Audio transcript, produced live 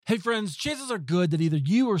Hey friends, chances are good that either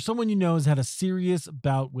you or someone you know has had a serious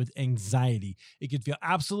bout with anxiety. It can feel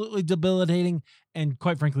absolutely debilitating and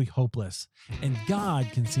quite frankly hopeless. And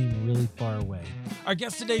God can seem really far away. Our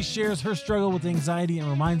guest today shares her struggle with anxiety and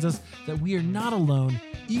reminds us that we are not alone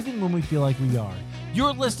even when we feel like we are.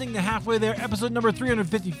 You're listening to Halfway There, episode number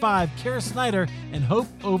 355, Caris Snider and Hope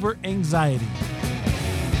Over Anxiety.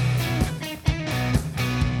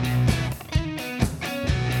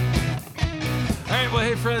 Well,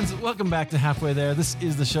 hey friends, welcome back to Halfway There. This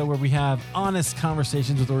is the show where we have honest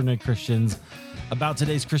conversations with ordinary Christians about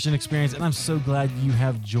today's Christian experience, and I'm so glad you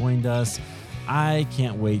have joined us. I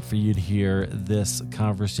can't wait for you to hear this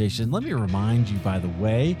conversation. Let me remind you, by the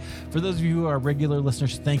way, for those of you who are regular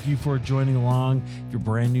listeners, thank you for joining along. If you're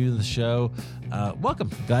brand new to the show, welcome.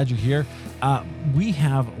 Glad you're here. We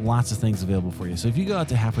have lots of things available for you. So if you go out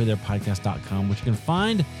to halfwaytherepodcast.com, what you can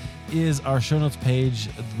find is our show notes page.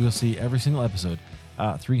 You'll see every single episode.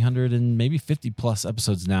 300 and maybe 50 plus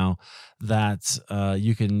episodes now that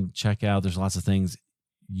you can check out. There's lots of things.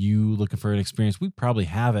 You looking for an experience, we probably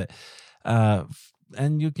have it.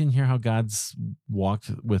 And you can hear how God's walked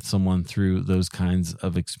with someone through those kinds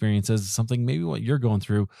of experiences, something maybe what you're going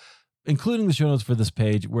through, including the show notes for this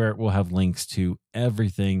page where we'll have links to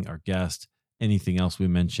everything, our guest, anything else we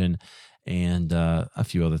mention, and a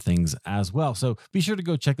few other things as well. So be sure to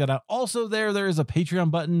go check that out. Also there is a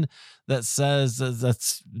Patreon button that says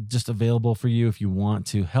that's just available for you if you want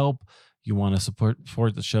to help, you want to support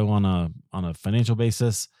the show on a financial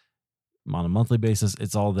basis, on a monthly basis.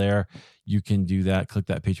 It's all there. You can do that. Click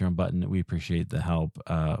that Patreon button. We appreciate the help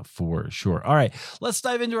for sure. All right, let's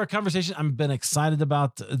dive into our conversation. I've been excited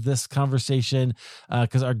about this conversation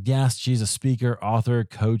because our guest, she's a speaker, author,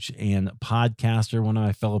 coach, and podcaster, one of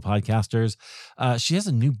my fellow podcasters. She has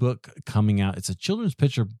a new book coming out. It's a children's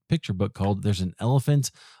picture book called There's an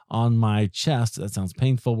Elephant on My Chest. That sounds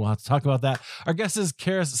painful. We'll have to talk about that. Our guest is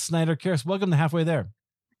Caris Snider. Caris, welcome to Halfway There.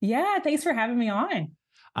 Yeah, thanks for having me on.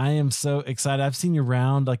 I am so excited. I've seen you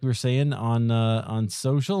around, like we were saying, on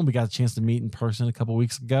social, and we got a chance to meet in person a couple of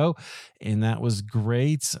weeks ago, and that was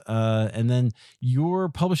great. And then you're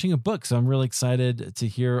publishing a book, so I'm really excited to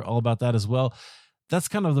hear all about that as well. That's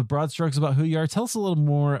kind of the broad strokes about who you are. Tell us a little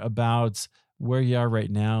more about where you are right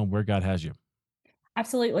now and where God has you.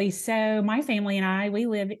 Absolutely. So my family and I, we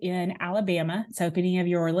live in Alabama. So if any of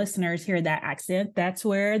your listeners hear that accent, that's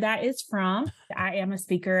where that is from. I am a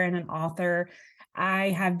speaker and an author. I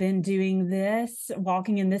have been doing this,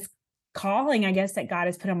 walking in this calling, I guess, that God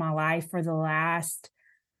has put in my life for the last,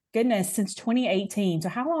 since 2018. So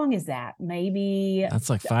how long is that? Maybe that's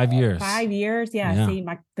like 5 years. 5 years. Yeah. See,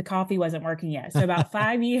 the coffee wasn't working yet. So about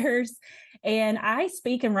 5 years. And I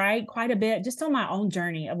speak and write quite a bit just on my own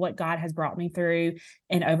journey of what God has brought me through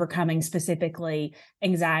and overcoming specifically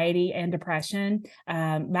anxiety and depression.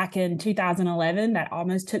 Back in 2011, that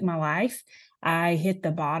almost took my life. I hit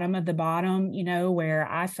the bottom of the bottom, where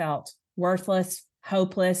I felt worthless,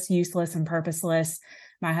 hopeless, useless, and purposeless.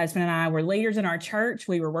 My husband and I were leaders in our church.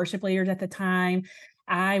 We were worship leaders at the time.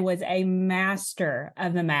 I was a master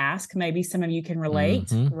of the mask. Maybe some of you can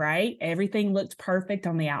relate, right? Everything looked perfect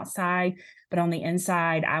on the outside, but on the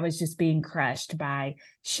inside, I was just being crushed by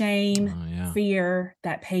shame, fear,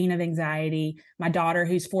 that pain of anxiety. My daughter,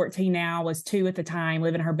 who's 14 now, was 2 at the time,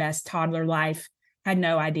 living her best toddler life, had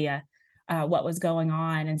no idea what was going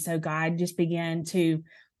on. And so God just began to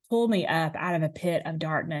pull me up out of a pit of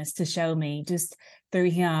darkness to show me just through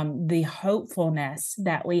him the hopefulness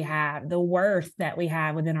that we have, the worth that we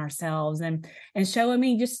have within ourselves, and showing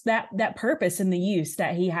me just that purpose and the use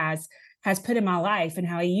that he has put in my life and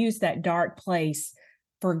how he used that dark place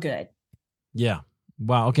for good. Yeah.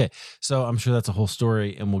 Wow. Okay. So I'm sure that's a whole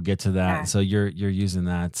story and we'll get to that. Yeah. So you're using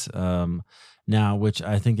that now, which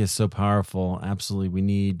I think is so powerful. Absolutely. We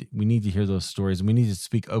need to hear those stories, and we need to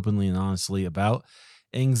speak openly and honestly about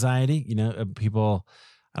anxiety. People,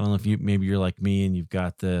 I don't know if maybe you're like me and you've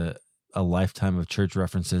got a lifetime of church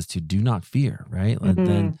references to do not fear, right?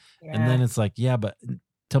 And then it's like, yeah, but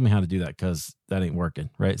tell me how to do that, because that ain't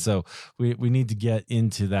working, right? So we need to get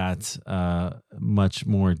into that much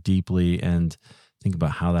more deeply and think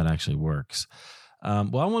about how that actually works.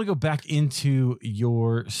 Well, I want to go back into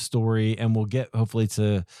your story, and we'll get hopefully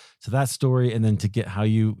to that story, and then to get how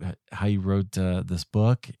you wrote this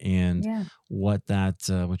book and what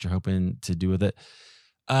you're hoping to do with it.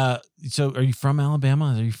 So are you from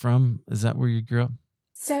Alabama? Is that where you grew up?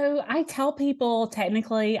 So I tell people,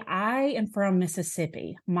 technically, I am from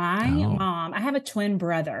Mississippi. My mom, I have a twin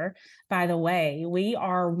brother, by the way. We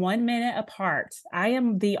are 1 minute apart. I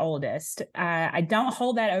am the oldest. I don't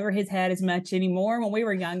hold that over his head as much anymore. When we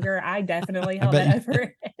were younger, I definitely held that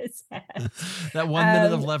over his That 1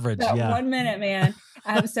 minute of leverage. That Yeah. 1 minute, man.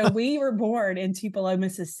 So we were born in Tupelo,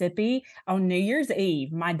 Mississippi on New Year's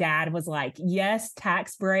Eve. My dad was like, yes,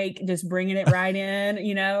 tax break, just bringing it right in,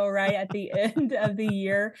 right at the end of the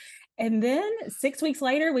year. And then 6 weeks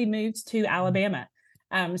later, we moved to Alabama.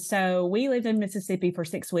 So we lived in Mississippi for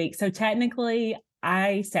 6 weeks. So technically,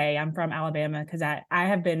 I say I'm from Alabama because I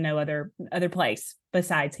have been no other place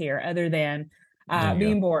besides here other than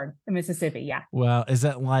being born in Mississippi. Yeah. Well, is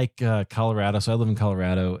that like Colorado? So I live in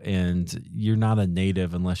Colorado, and you're not a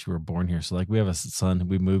native unless you were born here. So like we have a son,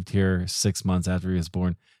 we moved here 6 months after he was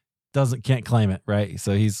born, can't claim it, right?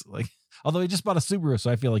 So he's like, although he just bought a Subaru,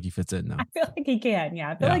 so I feel like he fits in now. I feel like he can.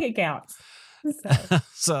 Yeah. I feel like it counts.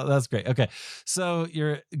 So that's great. Okay. So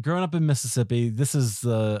you're growing up in Mississippi. This is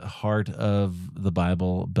the heart of the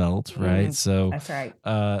Bible Belt, right? So that's right.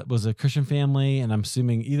 Was a Christian family, and I'm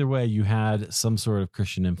assuming either way you had some sort of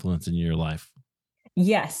Christian influence in your life.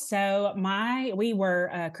 Yes. So we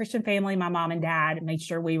were a Christian family. My mom and dad made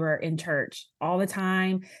sure we were in church all the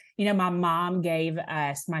time. My mom gave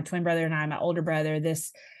us, my twin brother and I, my older brother,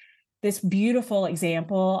 this beautiful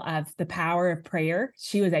example of the power of prayer.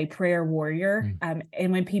 She was a prayer warrior.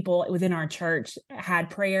 And when people within our church had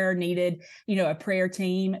prayer, needed, a prayer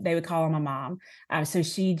team, they would call on my mom. So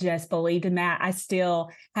she just believed in that. I still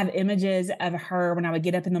have images of her when I would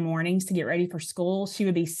get up in the mornings to get ready for school. She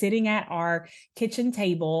would be sitting at our kitchen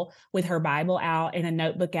table with her Bible out and a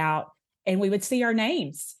notebook out. And we would see our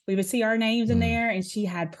names. We would see our names in there, and she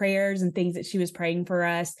had prayers and things that she was praying for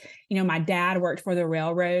us. My dad worked for the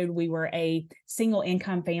railroad. We were a single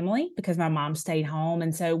income family because my mom stayed home.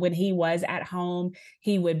 And so when he was at home,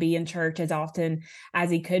 he would be in church as often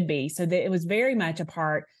as he could be. So that it was very much a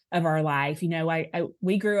part of our life.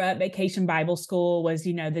 We grew up, Vacation Bible School was,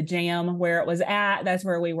 the jam where it was at. That's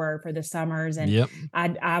where we were for the summers. And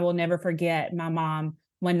I will never forget my mom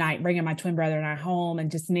one night bringing my twin brother and I home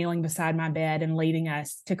and just kneeling beside my bed and leading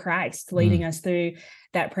us to Christ, leading us through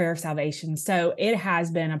that prayer of salvation. So it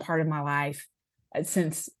has been a part of my life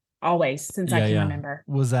since I can remember.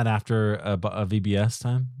 Was that after a VBS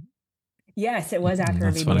time? Yes, it was after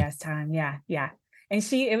a VBS time. Yeah. Yeah. And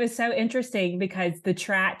it was so interesting because the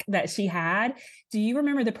track that she had, do you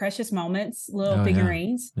remember the Precious Moments little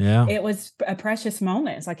figurines? Yeah. It was a Precious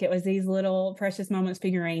Moments. Like it was these little Precious Moments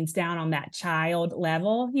figurines down on that child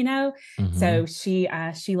level, So she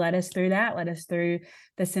led us through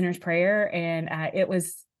the sinner's prayer. And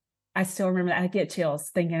I still remember that. I get chills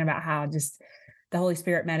thinking about how just the Holy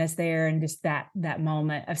Spirit met us there and just that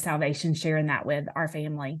moment of salvation, sharing that with our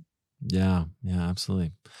family. Yeah. Yeah,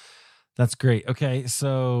 absolutely. That's great. Okay.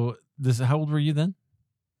 So how old were you then?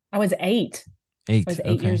 I was 8. 8. I was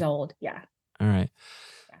 8 years old. Yeah. All right.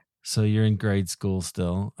 Yeah. So you're in grade school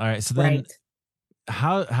still. All right. So then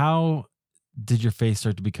how did your faith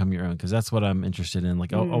start to become your own? Because that's what I'm interested in.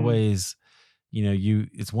 Like always,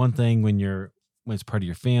 it's one thing when it's part of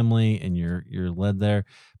your family and you're led there,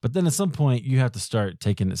 but then at some point you have to start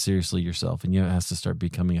taking it seriously yourself, and it has to start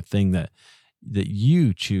becoming a thing that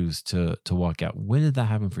you choose to walk out. When did that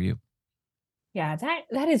happen for you? Yeah,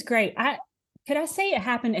 that is great. Could I say it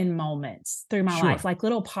happened in moments through my life, like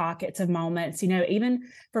little pockets of moments, even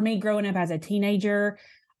for me growing up as a teenager.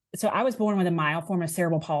 So I was born with a mild form of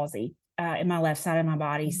cerebral palsy in my left side of my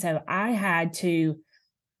body. So I had to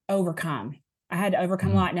overcome. A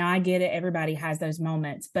lot. Now I get it. Everybody has those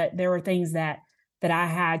moments, but there were things that I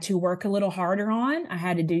had to work a little harder on. I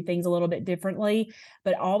had to do things a little bit differently,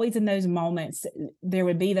 but always in those moments, there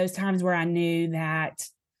would be those times where I knew that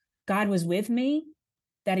God was with me,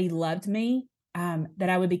 that he loved me, that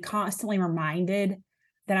I would be constantly reminded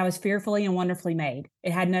that I was fearfully and wonderfully made.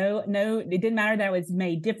 It had it didn't matter that I was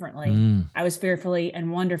made differently. I was fearfully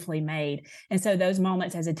and wonderfully made. And so those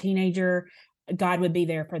moments as a teenager, God would be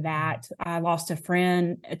there for that. I lost a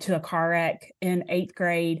friend to a car wreck in 8th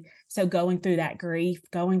grade. So going through that grief,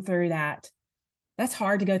 that's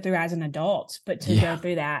hard to go through as an adult, but to go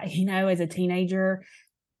through that, as a teenager,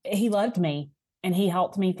 he loved me and he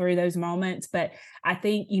helped me through those moments. But I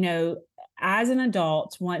think, as an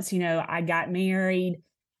adult, once, I got married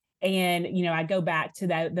and, I go back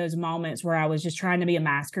to those moments where I was just trying to be a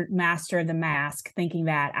master of the mask, thinking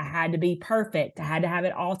that I had to be perfect. I had to have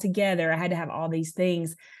it all together. I had to have all these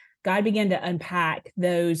things. God began to unpack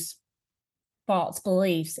those false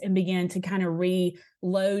beliefs and began to kind of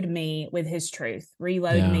reload me with his truth,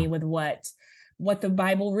 me with what the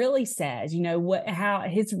Bible really says, how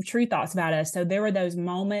his true thoughts about us. So there were those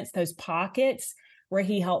moments, those pockets where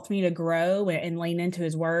he helped me to grow and lean into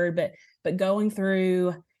his word. But going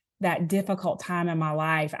through that difficult time in my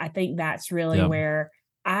life, I think that's really where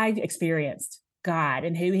I experienced God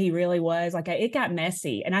and who he really was, like it got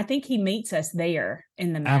messy. And I think he meets us there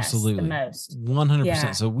in the mess Absolutely. the most. 100%.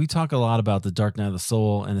 Yeah. So we talk a lot about the dark night of the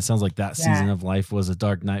soul, and it sounds like that season of life was a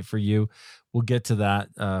dark night for you. We'll get to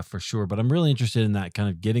that for sure. But I'm really interested in that kind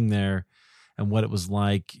of getting there and what it was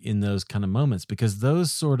like in those kind of moments, because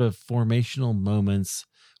those sort of formational moments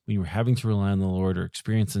when you were having to rely on the Lord or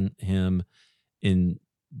experiencing him in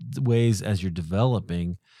ways as you're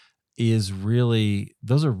developing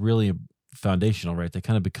those are really foundational, right? They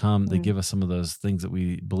kind of become, they give us some of those things that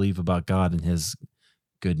we believe about God and his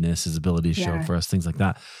goodness, his ability to show up for us, things like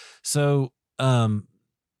that. So,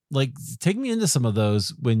 like, take me into some of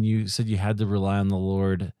those when you said you had to rely on the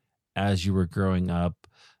Lord as you were growing up,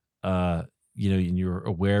 and you were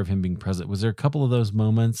aware of him being present. Was there a couple of those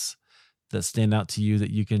moments that stand out to you that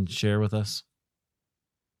you can share with us?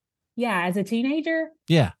 Yeah, as a teenager,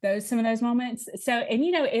 some of those moments. So, and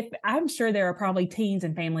if I'm sure there are probably teens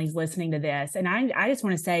and families listening to this, and I just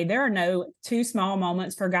want to say there are no too small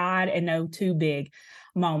moments for God and no too big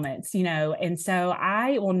moments, and so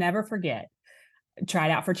I will never forget.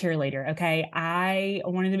 Tried out for cheerleader. Okay. I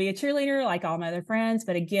wanted to be a cheerleader like all my other friends,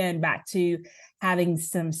 but again, back to having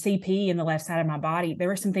some CP in the left side of my body, there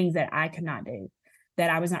were some things that I could not do, that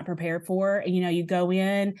I was not prepared for. And, you go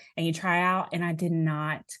in and you try out, and I did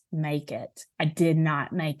not make it. I did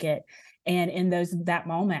not make it. And in that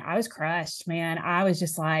moment, I was crushed, man. I was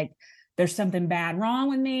just like, there's something bad wrong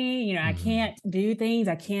with me. I can't do things.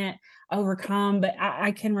 I can't overcome. But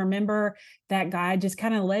I can remember that God just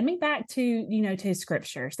kind of led me back to, to his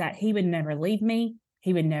scriptures, that he would never leave me.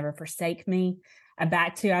 He would never forsake me. I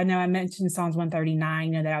know I mentioned Psalms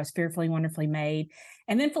 139, that I was fearfully, wonderfully made.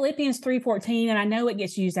 And then Philippians 3:14, and I know it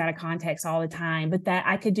gets used out of context all the time, but that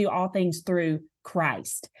I could do all things through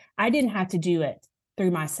Christ. I didn't have to do it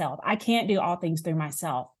through myself. I can't do all things through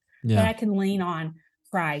myself, but I can lean on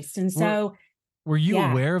Christ. And so were you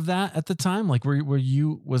aware of that at the time? Like,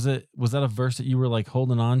 was that a verse that you were like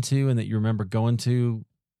holding on to and that you remember going to?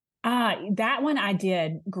 That one I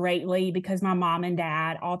did greatly, because my mom and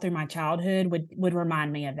dad all through my childhood would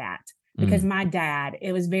remind me of that, because my dad,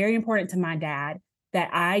 it was very important to my dad that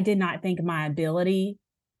I did not think my ability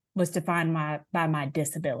was defined by my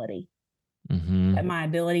disability. That my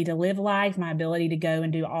ability to live life, my ability to go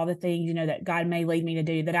and do all the things, that God may lead me to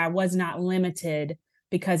do, that I was not limited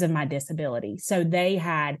because of my disability. So they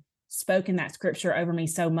had spoken that scripture over me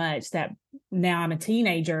so much that now I'm a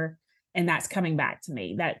teenager, and that's coming back to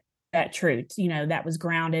me, that truth, that was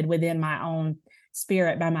grounded within my own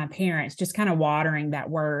spirit by my parents, just kind of watering that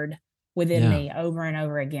word within me over and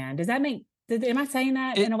over again. Does that am I saying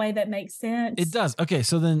that in a way that makes sense? It does. Okay.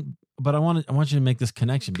 So then, but I want you to make this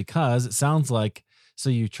connection, because it sounds like, so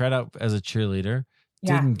you tried out as a cheerleader,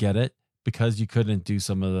 didn't get it because you couldn't do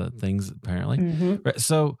some of the things apparently. Right.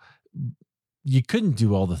 So you couldn't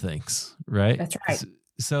do all the things, right? That's right.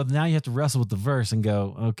 So now you have to wrestle with the verse and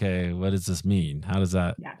go, okay, what does this mean? How does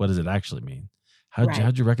that, what does it actually mean?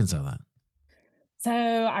 How'd you reconcile that? So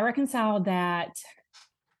I reconciled that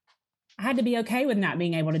I had to be okay with not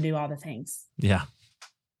being able to do all the things. Yeah.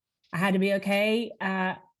 I had to be okay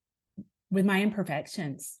with my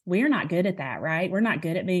imperfections. We are not good at that, right? We're not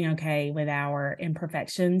good at being okay with our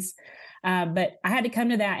imperfections. But I had to come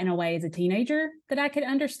to that in a way as a teenager that I could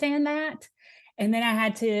understand that. And then I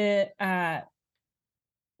had to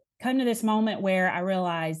come to this moment where I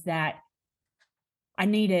realized that I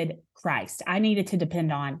needed Christ. I needed to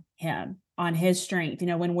depend on him, on his strength.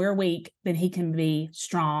 When we're weak, then he can be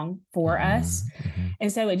strong for us.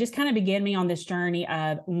 And so it just kind of began me on this journey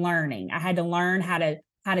of learning. I had to learn how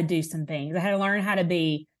to do some things. I had to learn how to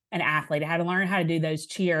be an athlete. I had to learn how to do those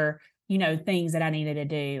cheer, things that I needed to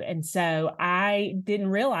do. And so I didn't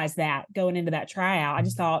realize that going into that tryout. I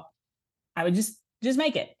just thought I would just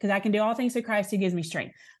make it, because I can do all things through Christ who gives me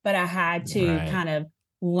strength. But I had to kind of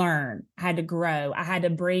learn, I had to grow. I had to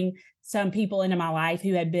bring some people into my life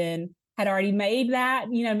who had already made that,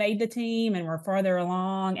 made the team and were farther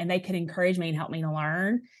along, and they could encourage me and help me to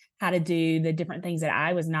learn how to do the different things that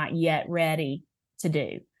I was not yet ready to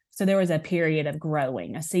do. So there was a period of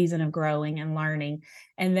growing, a season of growing and learning.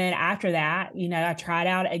 And then after that, I tried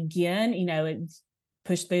out again,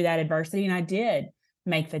 pushed through that adversity, and I did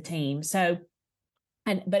make the team. So,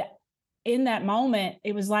 but in that moment,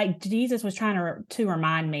 it was like Jesus was trying to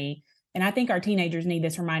remind me, and I think our teenagers need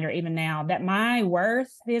this reminder even now, that my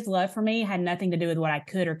worth, his love for me, had nothing to do with what I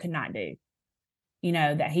could or could not do.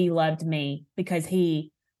 That he loved me because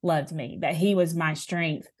he loved me, that he was my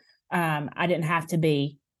strength. I didn't have to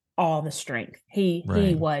be all the strength. He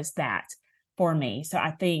was that for me. So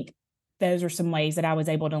I think those are some ways that I was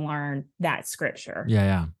able to learn that scripture.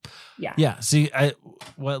 Yeah. See,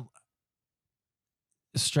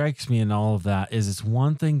 strikes me in all of that is it's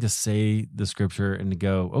one thing to say the scripture and to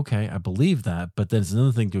go, okay, I believe that, but then it's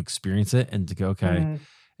another thing to experience it and to go, okay,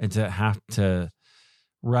 and to have to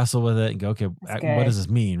wrestle with it and go, okay, what does this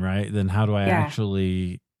mean? Right. Then how do I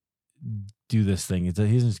actually do this thing? He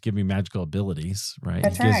doesn't just give me magical abilities, right?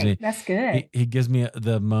 That's right. That's good. He gives me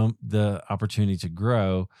the opportunity to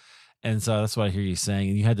grow. And so that's what I hear you saying.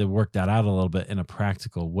 And you had to work that out a little bit in a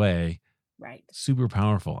practical way. Right. Super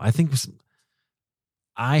powerful. I think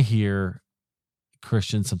I hear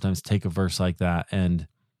Christians sometimes take a verse like that and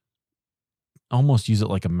almost use it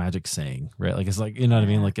like a magic saying, right? Like, it's like, you know what I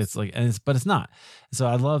mean? Like, it's like, but it's not. So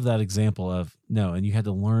I love that example of no, and you had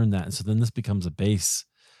to learn that. And so then this becomes a base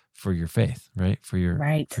for your faith, right? For your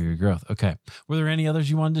growth. Okay. Were there any others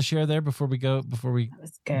you wanted to share there before we go? That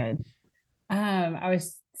was good. I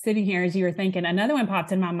was sitting here as you were thinking, another one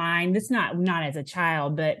popped in my mind. This not as a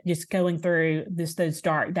child, but just going through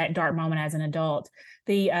that dark moment as an adult.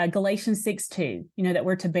 The Galatians 6:2, that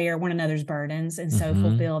we're to bear one another's burdens and so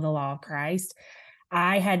fulfill the law of Christ.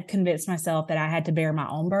 I had convinced myself that I had to bear my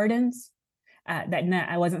own burdens, that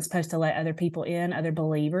I wasn't supposed to let other people in, other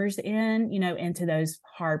believers in, into those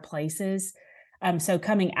hard places. So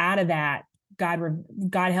coming out of that,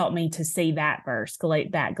 God helped me to see that verse,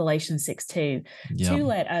 that Galatians 6:2, to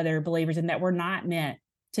let other believers in, that we're not meant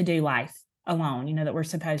to do life alone, that we're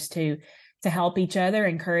supposed to help each other,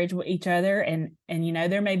 encourage each other. And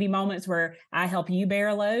there may be moments where I help you bear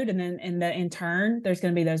a load, and then in turn, there's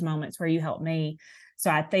going to be those moments where you help me.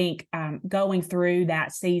 So I think going through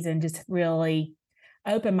that season just really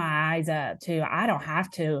opened my eyes up to, I don't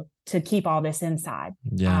have to keep all this inside.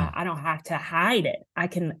 I don't have to hide it. I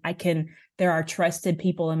can, there are trusted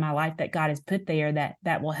people in my life that God has put there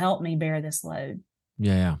that will help me bear this load.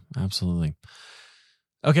 Yeah, absolutely.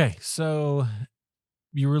 Okay. So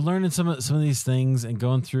you were learning some of these things and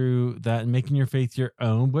going through that and making your faith your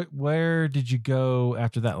own. Where did you go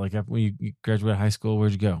after that? Like when you graduated high school,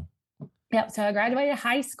 where'd you go? Yep. So I graduated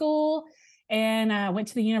high school and went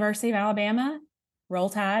to the University of Alabama. Roll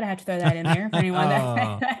Tide. I have to throw that in there for anyone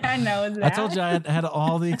that knows that. I told you I had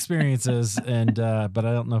all the experiences, and but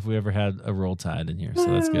I don't know if we ever had a Roll Tide in here, so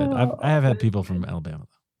that's good. I have had people from Alabama.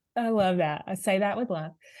 I love that. I say that with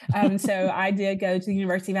love. So I did go to the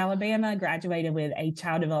University of Alabama, graduated with a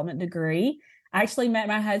child development degree. I actually met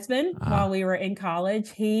my husband while we were in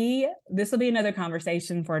college. This will be another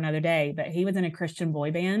conversation for another day, but he was in a Christian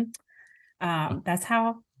boy band. That's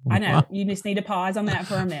how I know. You just need to pause on that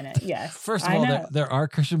for a minute. Yes. First of all, there are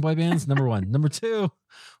Christian boy bands. Number one. Number two,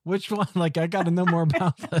 which one? Like, I got to know more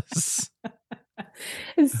about this.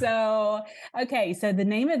 So the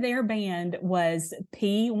name of their band was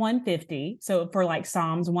P150. So for like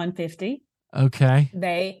Psalms 150. Okay.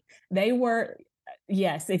 They were,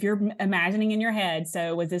 yes, if you're imagining in your head.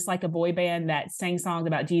 So was this like a boy band that sang songs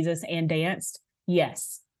about Jesus and danced?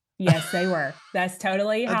 Yes. Yes, they were. That's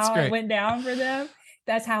totally how it went down for them.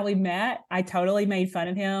 That's how we met. I totally made fun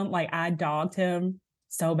of him. Like, I dogged him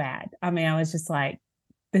so bad. I mean, I was just like,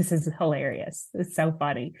 this is hilarious. It's so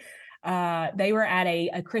funny. They were at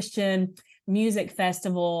a Christian music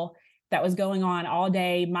festival that was going on all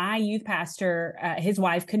day. My youth pastor, his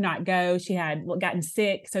wife could not go. She had gotten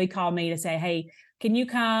sick. So he called me to say, hey, can you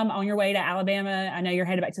come on your way to Alabama? I know you're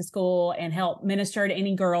headed back to school, and help minister to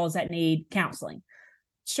any girls that need counseling.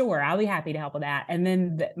 Sure, I'll be happy to help with that. And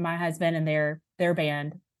then my husband and their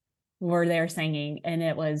band were there singing, and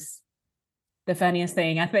it was the funniest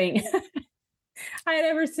thing I think I had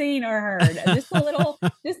ever seen or heard. Just the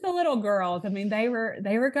little girls. I mean, they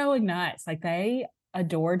were going nuts. Like, they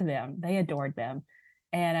adored them. They adored them.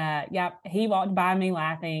 And he walked by me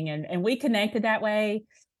laughing, and we connected that way.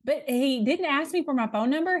 But he didn't ask me for my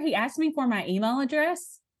phone number. He asked me for my email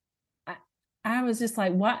address. I was just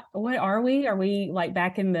like, what are we? Are we like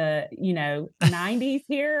back in the, 90s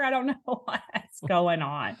here? I don't know what's going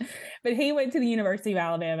on. But he went to the University of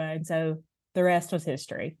Alabama, and so the rest was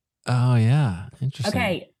history. Oh, yeah. Interesting.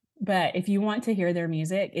 Okay. But if you want to hear their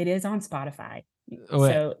music, it is on Spotify. Oh,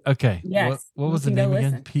 wait. So, okay. Yes. What was the name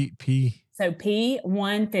again? P. So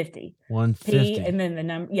P150. 150. P, and then the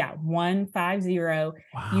number, 150. Wow.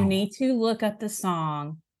 You need to look up the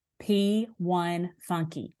song P1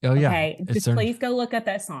 Funky. Oh, yeah. Okay. Please go look up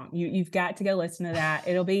that song. You've got to go listen to that.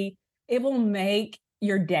 It will make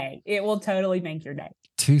your day. It will totally make your day.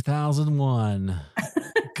 2001.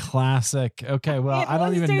 Classic. Okay. Well, I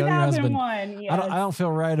don't even know your husband. Yes. I don't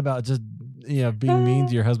feel right about just, being mean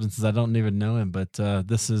to your husband since I don't even know him, but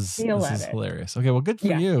this is hilarious. Okay. Well, good for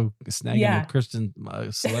you snagging a Christian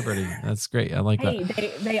celebrity. That's great. I like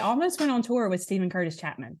that. They almost went on tour with Stephen Curtis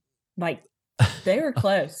Chapman. Like, they were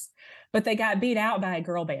close. but they got beat out by a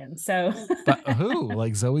girl band. So But who?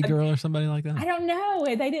 Like Zoe Girl or somebody like that? I don't know.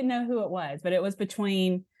 They didn't know who it was, but it was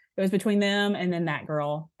between them and then that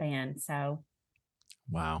girl band. So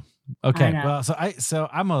wow. Okay. Well,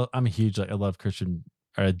 I'm a huge, like, I love Christian,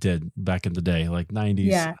 or I did back in the day, like 90s.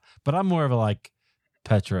 Yeah. But I'm more of a like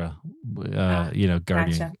Petra, Guardian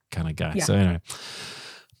Gotcha. kind of guy. Yeah. So anyway,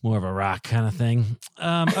 more of a rock kind of thing.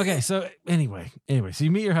 Okay. So anyway, so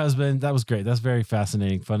you meet your husband. That was great. That's very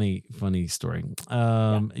fascinating. Funny story.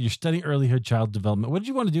 You're studying earlyhood child development. What did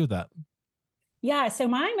you want to do with that? Yeah. So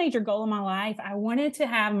my major goal in my life, I wanted to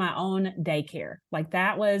have my own daycare. Like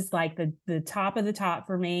that was like the top of the top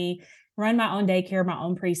for me. Run my own daycare, my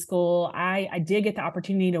own preschool. I did get the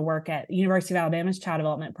opportunity to work at University of Alabama's child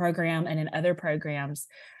development program and in other programs.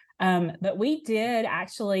 But we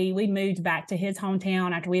moved back to his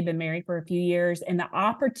hometown after we had been married for a few years, and the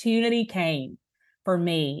opportunity came for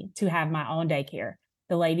me to have my own daycare.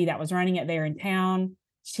 The lady that was running it there in town,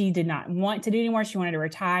 she did not want to do anymore. She wanted to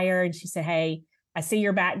retire. And she said, "Hey, I see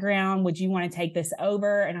your background. Would you want to take this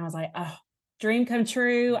over?" And I was like, oh, dream come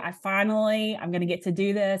true. I'm going to get to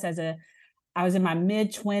do this I was in my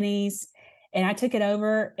mid-20s, and I took it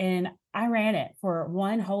over and I ran it for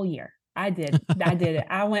one whole year. I did it.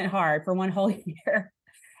 I went hard for one whole year.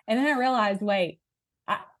 And then I realized, wait,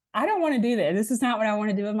 I don't want to do this. This is not what I want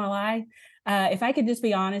to do in my life. If I could just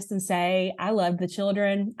be honest and say, I loved the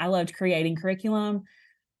children. I loved creating curriculum,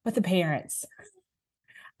 but the parents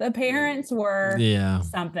were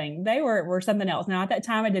something. They were something else. Now, at that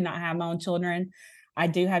time, I did not have my own children. I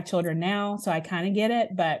do have children now, so I kind of get it.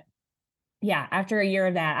 But yeah, after a year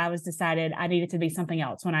of that, I was decided I needed to be something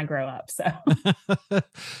else when I grow up.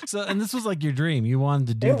 So, and this was like your dream. You wanted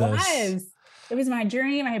to do this. It was my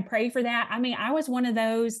dream. I had prayed for that. I mean, I was one of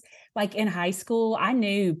those, like in high school, I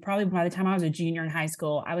knew probably by the time I was a junior in high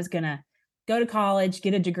school, I was going to go to college,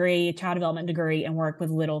 get a child development degree, and work with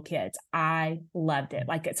little kids. I loved it.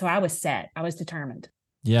 So I was set. I was determined.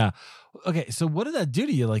 Yeah. Okay. So what did that do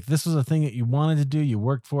to you? Like, this was a thing that you wanted to do. You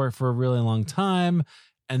worked for it for a really long time.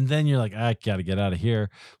 And then you're like, I got to get out of here.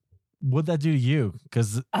 What'd that do to you?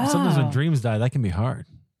 Because sometimes when dreams die, that can be hard.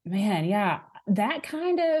 Man, yeah. That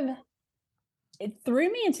it threw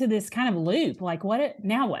me into this kind of loop. Like,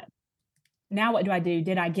 now what? Now what do I do?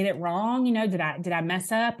 Did I get it wrong? Did I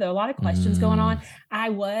mess up? There are a lot of questions going on. I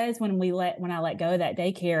was, when I let go of that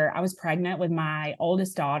daycare, I was pregnant with my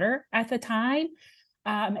oldest daughter at the time.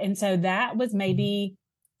 And so that was maybe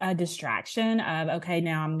a distraction of, okay,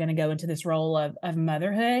 now I'm going to go into this role of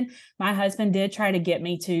motherhood. My husband did try to get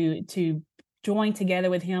me to join together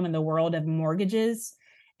with him in the world of mortgages.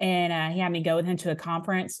 And he had me go with him to a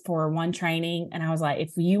conference for one training. And I was like,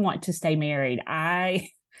 if you want to stay married,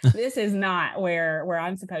 this is not where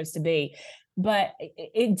I'm supposed to be. But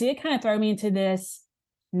it did kind of throw me into this,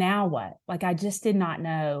 now what? Like, I just did not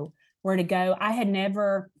know where to go. I had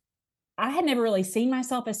never really seen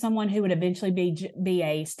myself as someone who would eventually be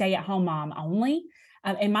a stay-at-home mom only.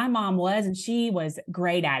 And my mom was, and she was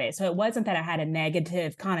great at it. So it wasn't that I had a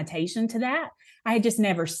negative connotation to that. I had just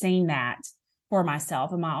never seen that for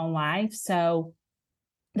myself in my own life. So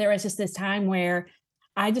there was just this time where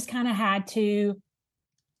I just kind of had to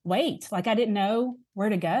wait. Like, I didn't know where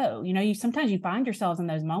to go. Sometimes you find yourselves in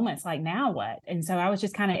those moments like, now what? And so I was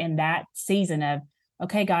just kind of in that season of,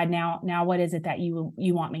 okay, God, now what is it that you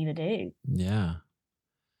want me to do? Yeah.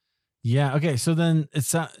 Yeah. Okay. So then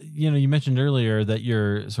it's, you mentioned earlier that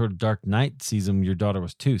your sort of dark night season, your daughter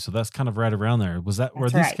was 2. So that's kind of right around there. Were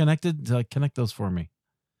these connected? Connect those for me.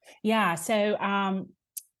 Yeah. So,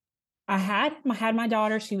 I had my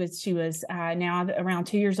daughter. She was now around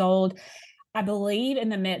 2 years old. I believe in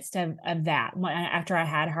the midst of that, after I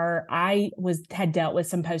had her, I had dealt with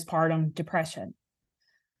some postpartum depression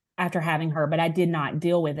after having her, but I did not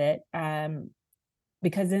deal with it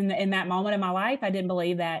because in that moment in my life, I didn't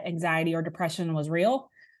believe that anxiety or depression was real.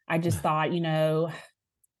 I just thought,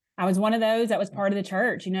 I was one of those that was part of the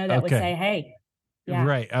church, that would say, hey. Yeah.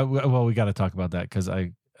 Right. Well, we got to talk about that because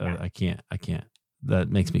I can't. That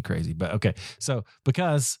makes me crazy. But okay. So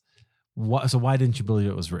why didn't you believe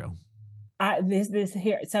it was real? This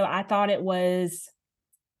here. So I thought it was,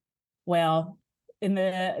 well, in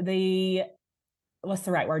the what's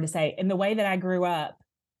the right word to say? In the way that I grew up,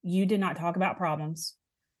 you did not talk about problems.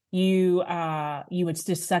 You would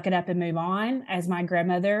just suck it up and move on. As my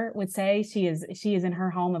grandmother would say, she is in her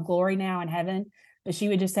home of glory now in heaven, but she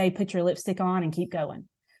would just say, put your lipstick on and keep going.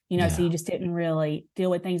 So you just didn't really deal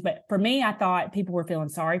with things. But for me, I thought people were feeling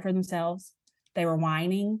sorry for themselves. They were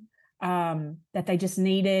whining, that they just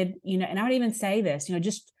needed, and I would even say this,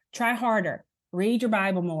 just try harder, read your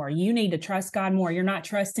Bible more. You need to trust God more. You're not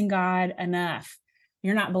trusting God enough.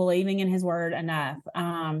 You're not believing in his word enough.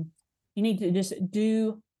 You need to just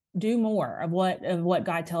do more of what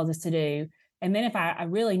God tells us to do. And then if I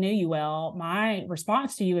really knew you well, my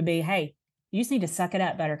response to you would be, hey, you just need to suck it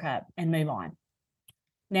up, Buttercup, and move on.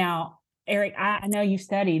 Now, Eric, I know you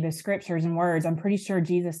study the scriptures and words. I'm pretty sure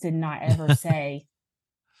Jesus did not ever say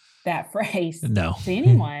that phrase to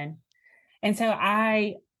anyone. And so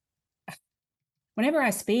whenever I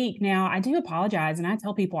speak now, I do apologize. And I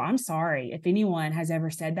tell people, I'm sorry if anyone has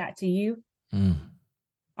ever said that to you.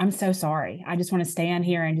 I'm so sorry. I just want to stand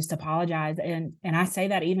here and just apologize. And I say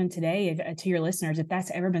that even today to your listeners, if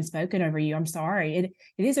that's ever been spoken over you, I'm sorry.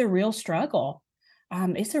 It is a real struggle.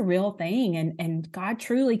 It's a real thing. And God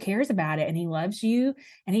truly cares about it. And he loves you.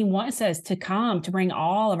 And he wants us to come to bring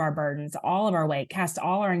all of our burdens, all of our weight, cast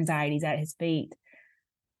all our anxieties at his feet.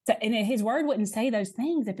 So, and his word wouldn't say those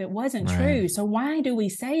things if it wasn't true. So why do we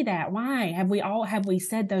say that? Why have we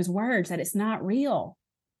said those words that it's not real?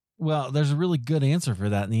 Well, there's a really good answer for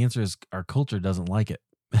that. And the answer is our culture doesn't like it,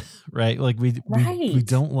 right? Like we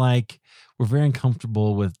don't like, we're very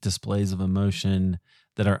uncomfortable with displays of emotion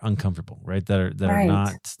that are uncomfortable, right? That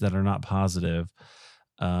are not positive.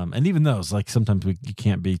 And even those, like sometimes you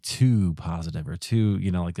can't be too positive or too,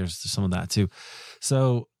 like there's some of that too.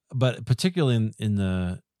 So, but particularly in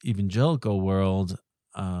the evangelical world,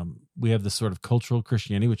 we have this sort of cultural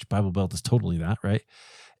Christianity, which Bible Belt is totally that, right?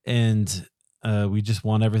 And we just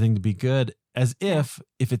want everything to be good, as if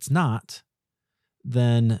it's not,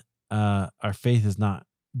 then our faith is not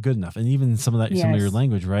good enough. And even some of your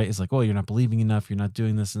language, right? It's like, oh, you're not believing enough. You're not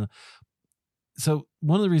doing this. And so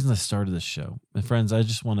one of the reasons I started this show, and friends,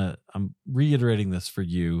 I'm reiterating this for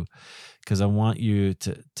you because I want you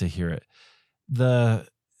to hear it.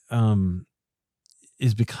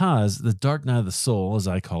 Is because the dark night of the soul, as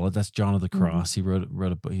I call it, that's John of the Cross. He wrote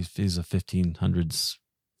a book. He's a 1500s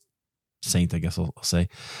saint, I guess I'll say.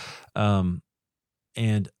 And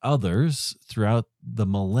others throughout the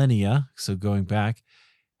millennia, so going back,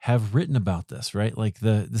 have written about this, right? Like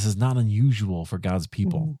this is not unusual for God's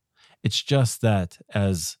people. It's just that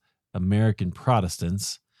as American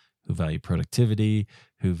Protestants who value productivity,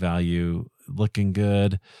 who value looking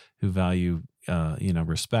good, who value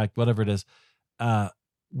respect, whatever it is,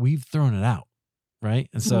 we've thrown it out, right?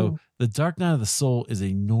 And so the dark night of the soul is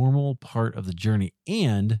a normal part of the journey,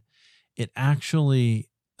 and it actually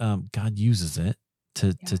God uses it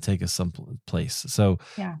to take us someplace. So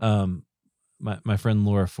my friend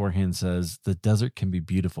Laura Forehand says the desert can be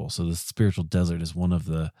beautiful. So the spiritual desert is one of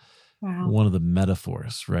the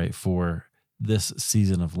metaphors, right, for this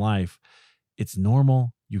season of life. It's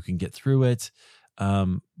normal. You can get through it.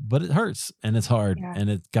 But it hurts and it's hard,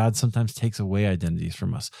 and God sometimes takes away identities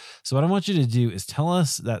from us. So what I want you to do is tell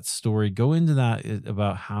us that story, go into that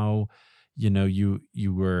about how, you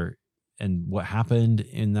were and what happened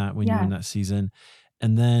in that, when you were in that season.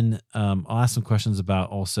 And then, I'll ask some questions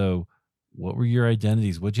about also what were your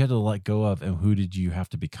identities, what you had to let go of, and who did you have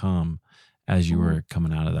to become as you were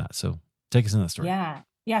coming out of that. So take us in that story.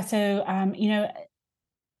 Yeah. So,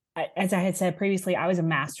 as I had said previously, I was a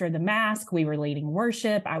master of the mask. We were leading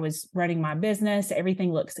worship. I was running my business.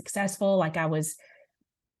 Everything looked successful. Like I was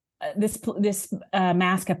this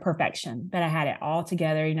mask of perfection, that I had it all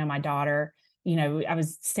together. My daughter, I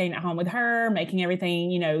was staying at home with her, making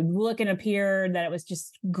everything, look and appear that it was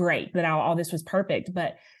just great, that all this was perfect.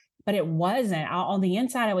 But it wasn't. On the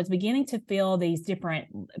inside, I was beginning to feel these different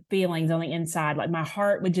feelings on the inside. Like my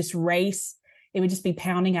heart would just race. It would just be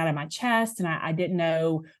pounding out of my chest. And I didn't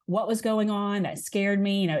know what was going on. That scared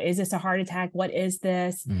me. Is this a heart attack? What is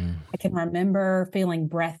this? I can remember feeling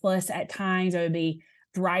breathless at times. I would be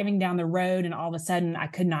driving down the road and all of a sudden I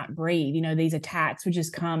could not breathe. These attacks would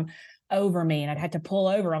just come over me, and I'd have to pull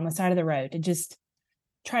over on the side of the road to just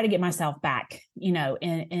try to get myself back,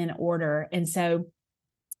 in order. And so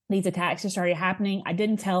these attacks just started happening. I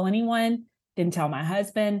didn't tell anyone, didn't tell my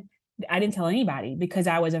husband. I didn't tell anybody because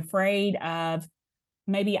I was afraid of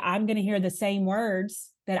maybe I'm going to hear the same words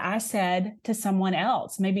that I said to someone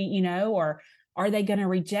else, maybe, or are they going to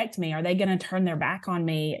reject me? Are they going to turn their back on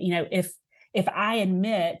me? If I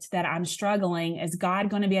admit that I'm struggling, is God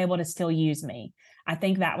going to be able to still use me? I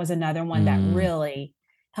think that was another one that really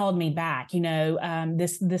held me back.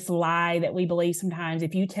 This lie that we believe sometimes,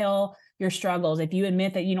 if you tell your struggles, if you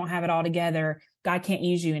admit that you don't have it all together, God can't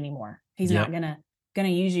use you anymore. He's not going to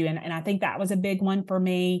use you. And I think that was a big one for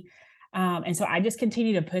me. And so I just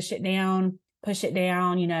continued to push it down,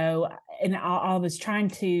 and I was trying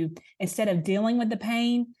to, instead of dealing with the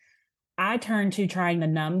pain, I turned to trying to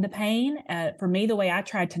numb the pain. For me, the way I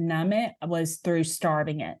tried to numb it was through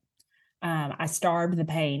starving it. I starved the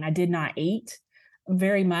pain. I did not eat.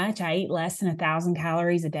 very much. I ate less than 1,000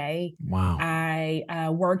 calories a day. Wow. I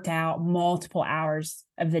worked out multiple hours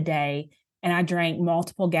of the day, and I drank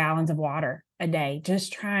multiple gallons of water a day,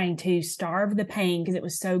 just trying to starve the pain because it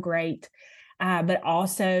was so great. But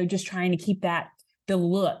also just trying to keep the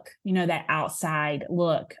look, that outside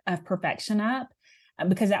look of perfection up,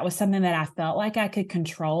 because that was something that I felt like I could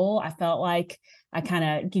control. I felt like I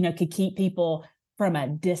kind of, could keep people from a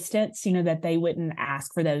distance, that they wouldn't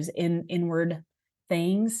ask for those inward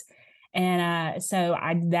things. And so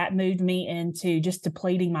that moved me into just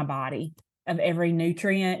depleting my body of every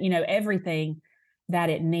nutrient, everything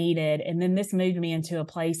that it needed. And then this moved me into a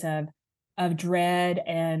place of dread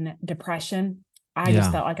and depression. I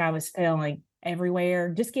just felt like I was failing everywhere.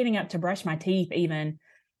 Just getting up to brush my teeth, even,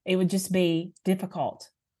 it would just be difficult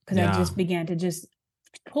because I just began to just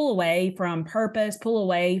pull away from purpose, pull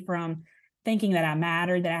away from thinking that I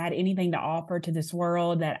mattered, that I had anything to offer to this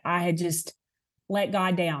world, that I had just let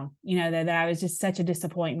God down, that I was just such a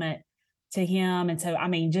disappointment to him. And so,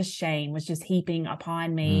 just shame was just heaping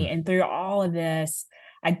upon me. And through all of this,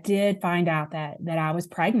 I did find out that I was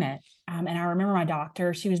pregnant. And I remember my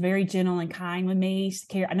doctor, she was very gentle and kind with me.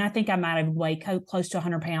 And I think I might have weighed close to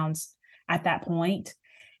 100 pounds at that point.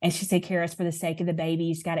 And she said, Caris, for the sake of the baby,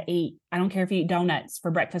 you just got to eat. I don't care if you eat donuts for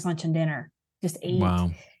breakfast, lunch, and dinner. Just eat.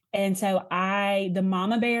 Wow. And so the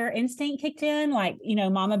mama bear instinct kicked in. Like,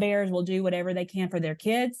 mama bears will do whatever they can for their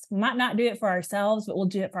kids. Might not do it for ourselves, but we'll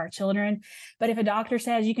do it for our children. But if a doctor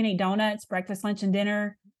says you can eat donuts, breakfast, lunch, and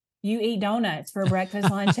dinner, you eat donuts for breakfast,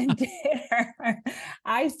 lunch, and dinner.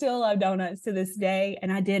 I still love donuts to this day.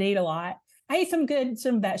 And I did eat a lot. I ate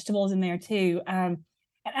some vegetables in there too. And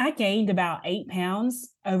I gained about 8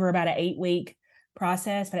 pounds over about an 8-week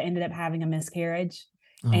process, but I ended up having a miscarriage.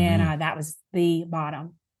 That was the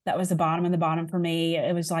bottom. That was the bottom of the bottom for me.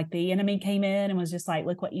 It was like the enemy came in and was just like,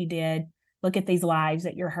 look what you did. Look at these lives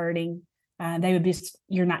that you're hurting. They would be,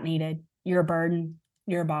 you're not needed. You're a burden.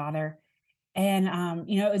 You're a bother. And,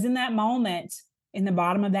 it was in that moment in the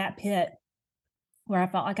bottom of that pit where I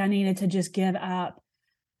felt like I needed to just give up.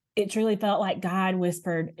 It truly felt like God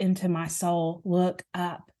whispered into my soul, look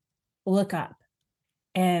up, look up.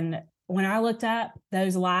 And when I looked up,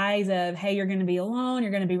 those lies of, hey, you're going to be alone,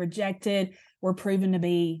 you're going to be rejected, were proven to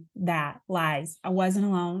be lies. I wasn't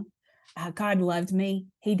alone. God loved me.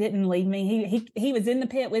 He didn't leave me. He was in the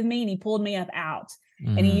pit with me, and he pulled me up out.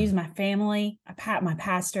 And he used my family, my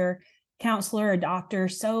pastor, counselor, a doctor,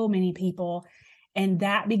 so many people. And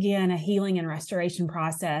that began a healing and restoration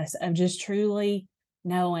process of just truly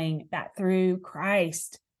knowing that through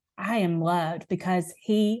Christ, I am loved because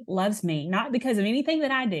he loves me, not because of anything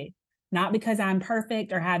that I do, not because I'm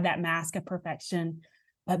perfect or have that mask of perfection,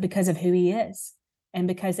 but because of who he is, and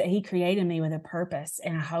because he created me with a purpose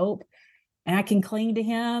and a hope, and I can cling to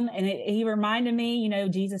him. And he reminded me,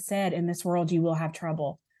 Jesus said, in this world, you will have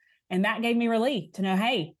trouble. And that gave me relief to know,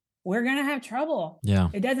 hey, we're going to have trouble. Yeah.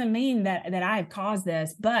 It doesn't mean that I have caused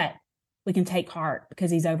this, but we can take heart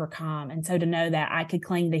because he's overcome. And so to know that I could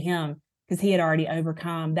cling to him because he had already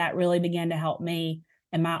overcome, that really began to help me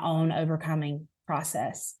in my own overcoming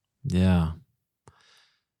process. Yeah.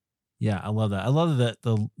 Yeah, I love that. I love that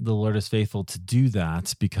the Lord is faithful to do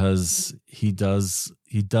that because he does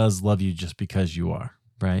love you just because you are,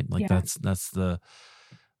 right? Like that's the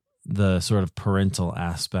sort of parental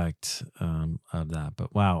aspect of that.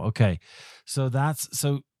 But wow, okay. So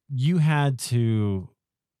you had to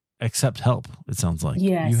accept help, it sounds like.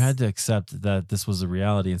 Yes. You had to accept that this was a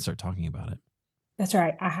reality and start talking about it. That's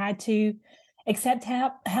right. I had to accept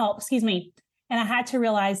help, and I had to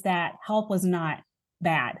realize that help was not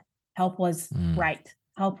bad. Help was right.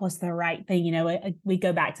 Help was the right thing. We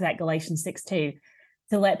go back to that Galatians 6:2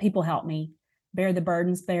 to let people help me bear the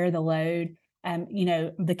burdens, bear the load.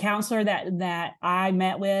 The counselor that I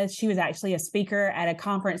met with, she was actually a speaker at a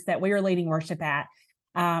conference that we were leading worship at.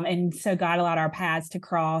 And so God allowed our paths to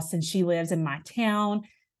cross, and she lives in my town.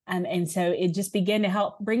 And so it just began to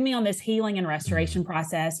help bring me on this healing and restoration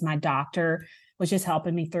process. My doctor was just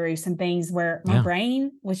helping me through some things where my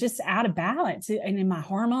brain was just out of balance and in my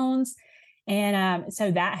hormones. And so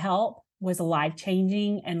that help was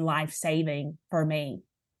life-changing and life-saving for me.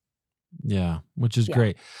 Yeah, which is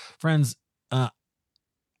great. Friends,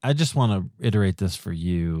 I just want to iterate this for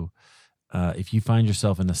you. If you find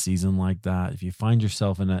yourself in a season like that, if you find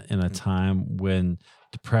yourself in a time when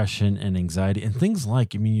depression and anxiety and things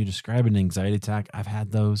like, you describe an anxiety attack. I've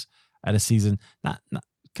had those at a season, not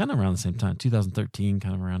kind of around the same time, 2013,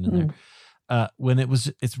 kind of around in there, when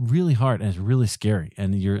it's really hard and it's really scary,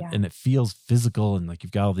 and and it feels physical, and like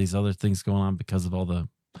you've got all these other things going on because of all the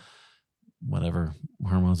whatever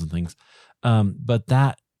hormones and things. But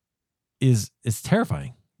that it's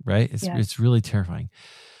terrifying, right? It's really terrifying.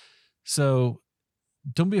 So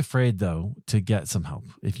don't be afraid though to get some help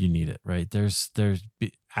if you need it, right?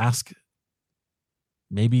 Ask.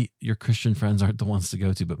 Maybe your Christian friends aren't the ones to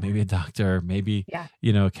go to, but maybe a doctor, maybe,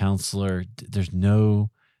 a counselor. There's no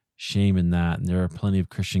shame in that. And there are plenty of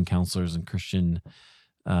Christian counselors and Christian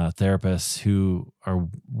therapists who are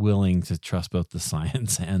willing to trust both the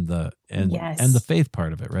science and the faith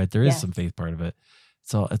part of it, right? There is some faith part of it.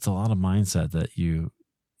 So it's a lot of mindset that you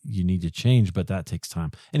need to change, but that takes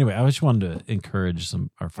time. Anyway, I just wanted to encourage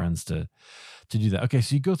our friends to do that. Okay,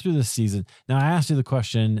 so you go through this season. Now I asked you the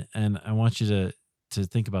question, and I want you to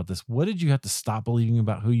think about this. What did you have to stop believing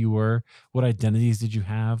about who you were? What identities did you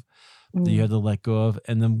have that you had to let go of?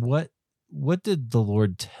 And then what did the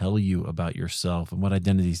Lord tell you about yourself, and what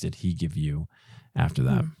identities did he give you after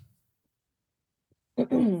that?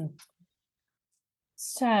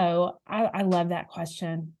 So I love that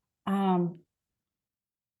question.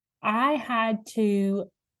 I had to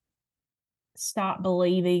stop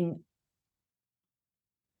believing,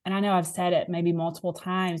 and I know I've said it maybe multiple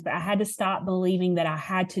times, but I had to stop believing that I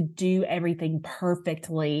had to do everything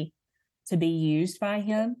perfectly to be used by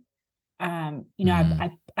him. I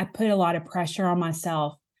put a lot of pressure on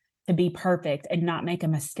myself to be perfect and not make a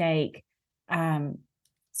mistake.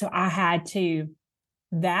 So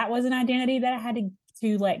that was an identity that I had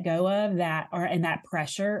to let go of, and that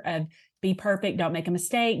pressure of be perfect, don't make a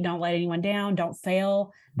mistake, don't let anyone down, don't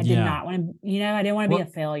fail. I did not want to, I didn't want to be a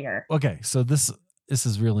failure. Okay. So this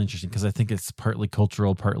is really interesting because I think it's partly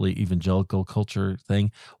cultural, partly evangelical culture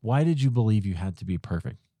thing. Why did you believe you had to be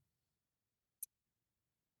perfect?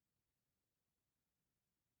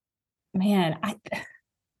 Man, I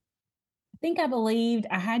think I believed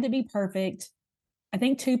I had to be perfect. I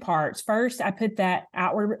think two parts. First, I put that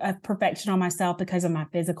outward perfection on myself because of my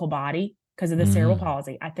physical body, because of the cerebral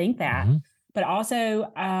palsy. I think that. But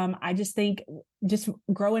also, I just think just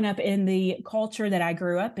growing up in the culture that I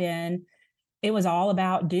grew up in, it was all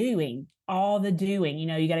about doing.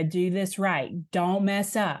 You got to do this right. Don't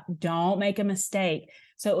mess up. Don't make a mistake.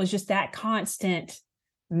 So it was just that constant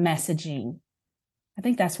messaging. I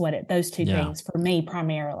think that's those two things for me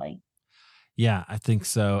primarily. Yeah, I think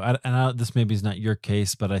so. This maybe is not your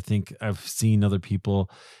case, but I think I've seen other people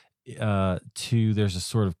too. There's a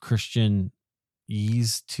sort of Christian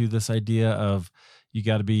ease to this idea of you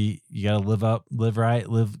got to live right,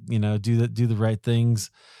 do the right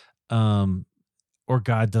things. Or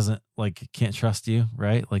God can't trust you,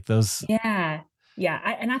 right? Like those. Yeah.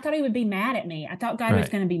 I thought he would be mad at me. I thought God was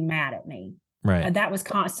going to be mad at me. Right. That was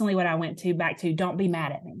constantly what I went back to. Don't be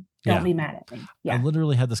mad at me. Don't be mad at me. Yeah. I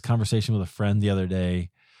literally had this conversation with a friend the other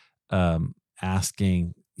day,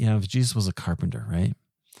 asking, if Jesus was a carpenter, right?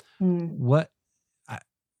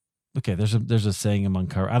 There's a saying among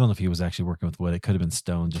carpenters. I don't know if he was actually working with wood. It could have been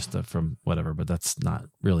stone, just from whatever, but that's not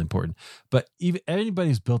really important. But even anybody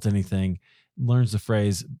who's built anything learns the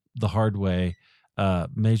phrase the hard way,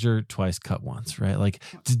 measure twice, cut once, right? Like,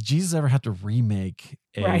 did Jesus ever have to remake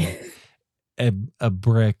a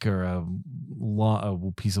brick or a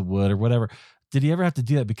piece of wood or whatever? Did he ever have to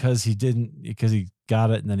do that because he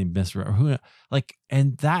got it and then he missed it? Or who?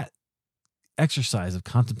 And that exercise of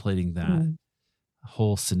contemplating that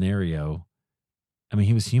whole scenario, I mean,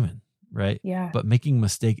 he was human, right? Yeah. But making a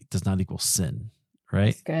mistake does not equal sin,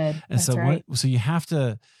 right? That's good. And That's right. So we have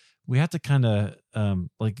to kind of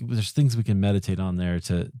there's things we can meditate on there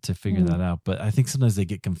to figure that out. But I think sometimes they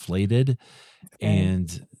get conflated,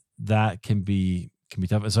 and that can be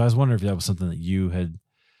tough. So I was wondering if that was something that you had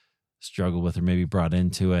struggled with or maybe brought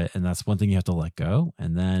into it. And that's one thing you have to let go.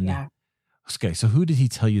 And then, okay, so who did he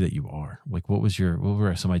tell you that you are? Like, what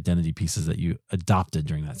were some identity pieces that you adopted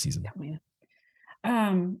during that season?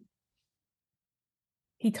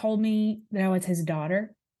 He told me that I was his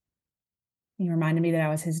daughter. He reminded me that I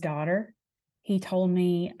was his daughter. He told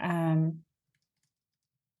me that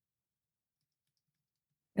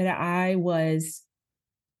I was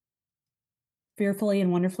fearfully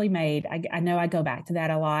and wonderfully made. I know I go back to that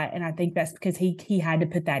a lot, and I think that's because he had to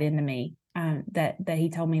put that into me. That he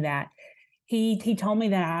told me that. He told me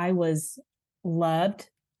that I was loved,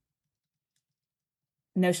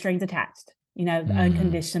 no strings attached.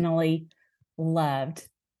 Unconditionally loved.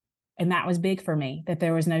 And that was big for me, that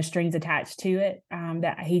there was no strings attached to it,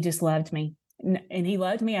 that he just loved me. And he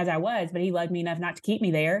loved me as I was, but he loved me enough not to keep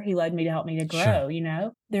me there. He loved me to help me to grow,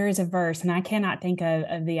 Sure. There is a verse, and I cannot think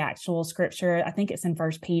of the actual scripture. I think it's in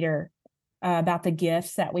 1 Peter about the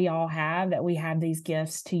gifts that we all have, that we have these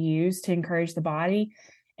gifts to use to encourage the body.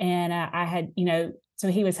 And I had, so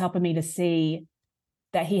he was helping me to see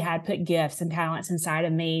that he had put gifts and talents inside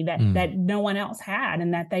of me that no one else had,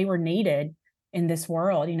 and that they were needed in this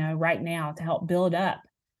world, right now, to help build up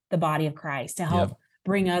the body of Christ, to help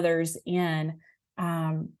bring others in.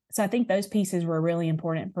 So I think those pieces were really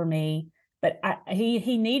important for me. But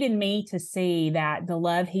he needed me to see that the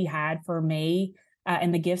love he had for me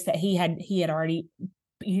and the gifts that he had already,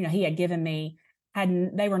 he had given me,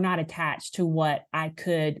 they were not attached to what I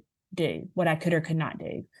could do, what I could or could not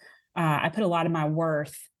do. I put a lot of my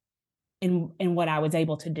worth in what I was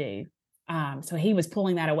able to do. So he was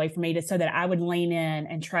pulling that away from me so that I would lean in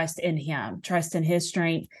and trust in him, trust in his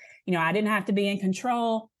strength. I didn't have to be in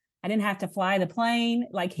control. I didn't have to fly the plane.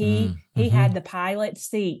 Like he had the pilot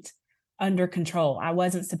seat under control. I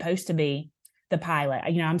wasn't supposed to be the pilot.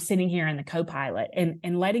 I'm sitting here in the co-pilot,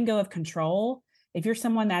 and letting go of control. If you're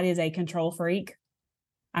someone that is a control freak,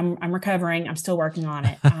 I'm recovering. I'm still working on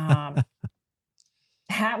it.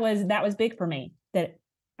 That was big for me, that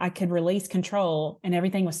I could release control and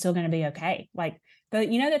everything was still going to be okay. Like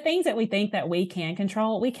the things that we think that we can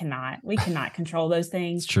control, we cannot control those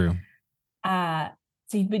things. It's true. But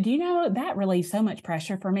do that relieved so much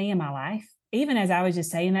pressure for me in my life? Even as I was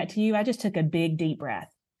just saying that to you, I just took a big, deep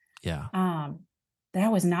breath. Yeah. That I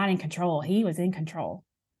was not in control. He was in control.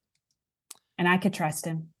 And I could trust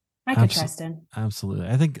him. Trust him. Absolutely.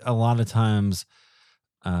 I think a lot of times,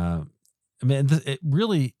 it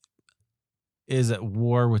really is at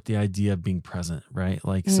war with the idea of being present, right?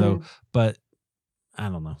 Like, so, but I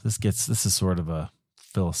don't know, this is sort of a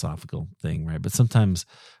philosophical thing, right? But sometimes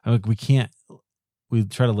we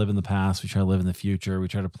try to live in the past, we try to live in the future, we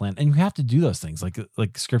try to plan, and you have to do those things.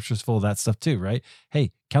 Like scripture's full of that stuff too, right?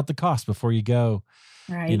 Hey, count the cost before you go,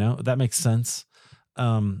 right? That makes sense.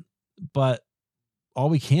 But all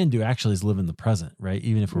we can do actually is live in the present, right?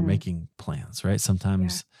 Even if we're making plans, right?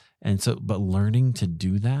 Sometimes. And so, but learning to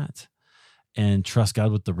do that and trust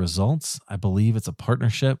God with the results, I believe it's a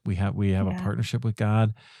partnership. We have a partnership with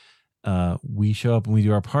God. We show up and we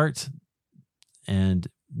do our part, and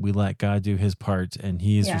we let God do his part, and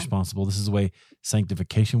he is responsible. This is the way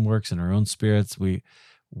sanctification works in our own spirits. We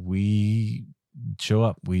show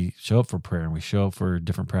up. We show up for prayer, and we show up for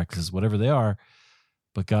different practices, whatever they are,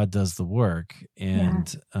 but God does the work.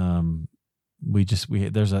 And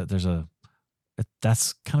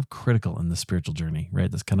that's kind of critical in the spiritual journey, right?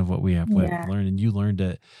 That's kind of what we have to learn, and you learned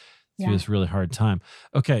it through this really hard time.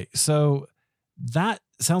 Okay, so that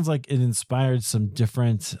sounds like it inspired some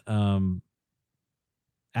different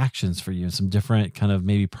actions for you, and some different kind of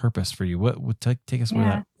maybe purpose for you. What would take us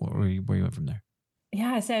where you went from there?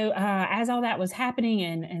 Yeah. So as all that was happening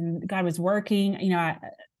and God was working,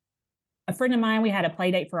 a friend of mine, we had a play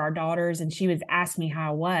date for our daughters, and she was asking me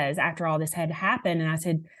how I was after all this had happened. And I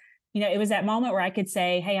said, it was that moment where I could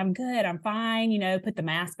say, hey, I'm good, I'm fine, put the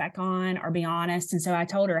mask back on or be honest. And so I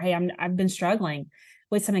told her, hey, I've been struggling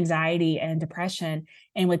with some anxiety and depression.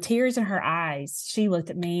 And with tears in her eyes, she looked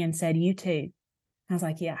at me and said, you too. I was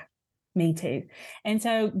like, yeah, me too. And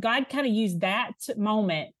so God kind of used that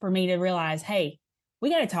moment for me to realize, hey, we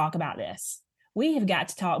got to talk about this. We have got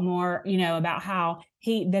to talk more, about how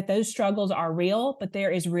that those struggles are real, but there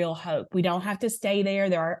is real hope. We don't have to stay there.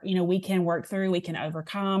 There are, we can work through, we can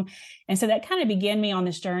overcome. And so that kind of began me on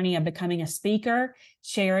this journey of becoming a speaker,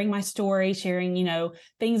 sharing my story, sharing,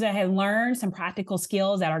 things I had learned, some practical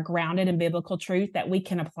skills that are grounded in biblical truth that we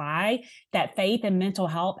can apply. That faith and mental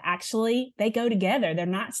health, actually, they go together. They're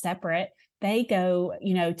not separate. They go,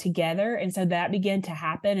 together. And so that began to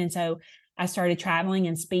happen. And so I started traveling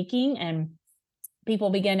and speaking, and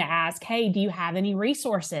people began to ask, hey, do you have any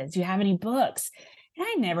resources? Do you have any books? And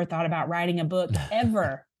I never thought about writing a book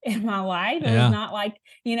ever in my life. It was not like,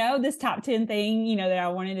 this top 10 thing, that I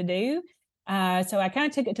wanted to do. So I kind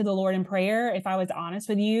of took it to the Lord in prayer. If I was honest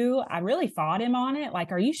with you, I really fought him on it.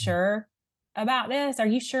 Like, are you sure about this? Are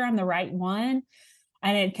you sure I'm the right one?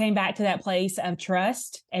 And it came back to that place of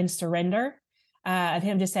trust and surrender, of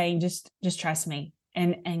him just saying, just trust me.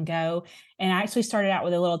 And go. And I actually started out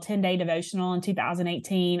with a little 10-day devotional in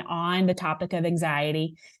 2018 on the topic of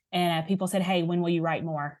anxiety. And people said, hey, when will you write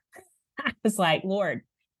more? I was like, Lord,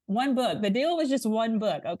 one book. The deal was just one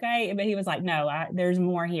book. Okay. But he was like, no, there's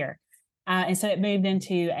more here. And so it moved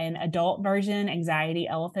into an adult version. Anxiety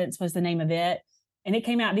Elephants was the name of it. And it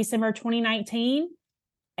came out December 2019.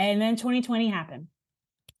 And then 2020 happened.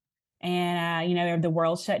 And, the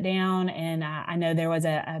world shut down, and I know there was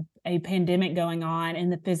a pandemic going on in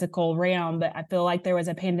the physical realm, but I feel like there was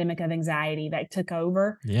a pandemic of anxiety that took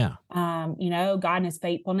over. Yeah. God and his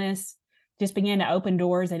faithfulness just began to open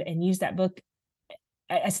doors and use that book.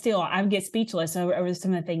 I get speechless over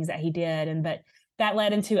some of the things that he did. But that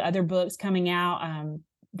led into other books coming out.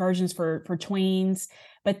 versions for tweens.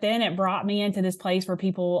 But then it brought me into this place where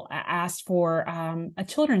people asked for a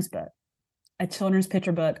children's book, a children's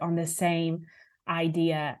picture book on this same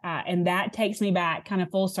idea. And that takes me back kind of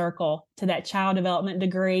full circle to that child development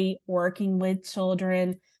degree, working with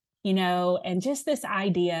children, and just this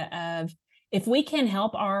idea of, if we can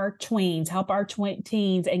help our tweens,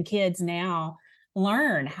 teens and kids now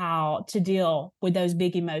learn how to deal with those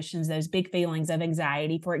big emotions, those big feelings of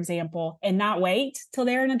anxiety, for example, and not wait till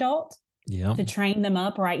they're an adult to train them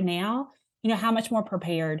up right now, how much more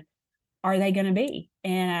prepared are they going to be?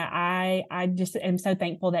 And I just am so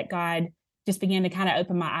thankful that God just began to kind of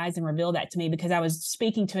open my eyes and reveal that to me, because I was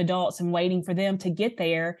speaking to adults and waiting for them to get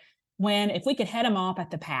there, when if we could head them off at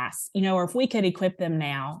the pass, or if we could equip them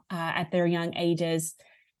now at their young ages,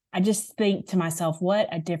 I just think to myself, what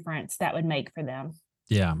a difference that would make for them.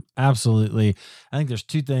 Yeah, absolutely. I think there's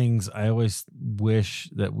two things I always wish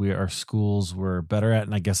that our schools were better at.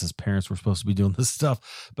 And I guess as parents, we're supposed to be doing this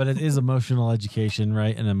stuff, but it is emotional education,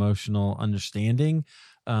 right? And emotional understanding,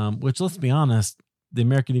 which, let's be honest, the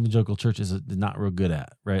American Evangelical Church is not real good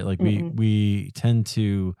at, right? Like we tend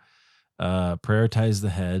to prioritize the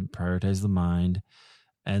head, prioritize the mind,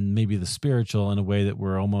 and maybe the spiritual in a way that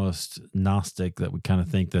we're almost Gnostic, that we kind of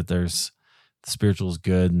think that the spiritual is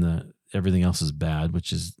good and everything else is bad,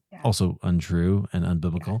 which is also untrue and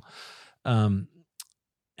unbiblical.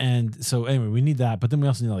 And so anyway, we need that, but then we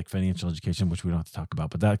also need like financial education, which we don't have to talk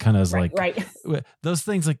about, but that kind of is those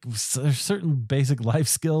things, like there's certain basic life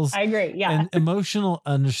skills. I agree. Yeah. And emotional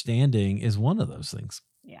understanding is one of those things.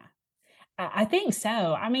 Yeah. I think so.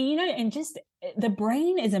 I mean, and just the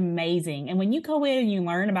brain is amazing. And when you go in and you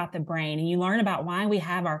learn about the brain and you learn about why we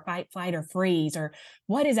have our fight, flight, or freeze, or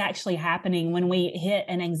what is actually happening when we hit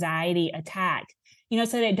an anxiety attack, so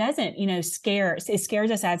that it doesn't, it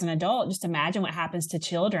scares us as an adult. Just imagine what happens to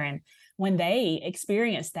children when they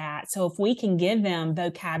experience that. So if we can give them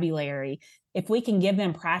vocabulary, if we can give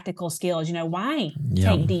them practical skills, why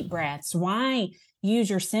take deep breaths? Why use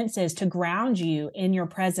your senses to ground you in your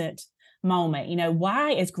present moment?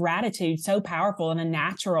 Why is gratitude so powerful and a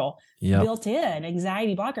natural built-in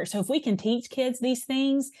anxiety blocker? So if we can teach kids these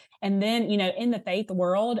things, and then, in the faith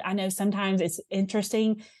world, I know sometimes it's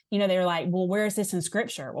interesting, they're like, well, where is this in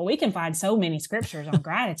scripture? Well, we can find so many scriptures on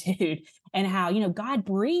gratitude and how, God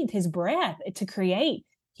breathed his breath to create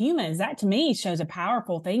humans. That to me shows a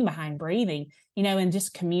powerful thing behind breathing, and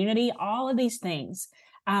just community, all of these things.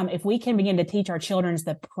 If we can begin to teach our children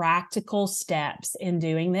the practical steps in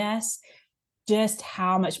doing this, just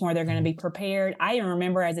how much more they're going to be prepared. I even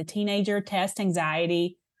remember as a teenager, test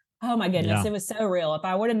anxiety. Oh my goodness, it was so real. If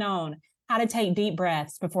I would have known how to take deep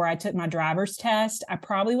breaths before I took my driver's test, I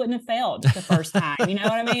probably wouldn't have failed the first time. You know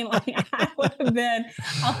what I mean? Like, I would have been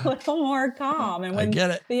a little more calm. And when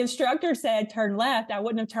the instructor said turn left, I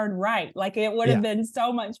wouldn't have turned right. Like, it would have been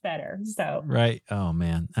so much better. So right. Oh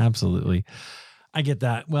man, absolutely. I get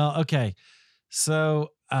that. Well, okay.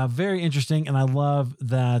 So very interesting. And I love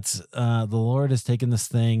that the Lord has taken this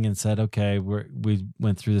thing and said, okay, we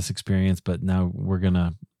went through this experience, but now we're going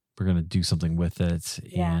to do something with it.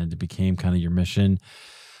 And it became kind of your mission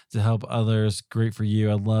to help others. Great for you.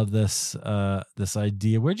 I love this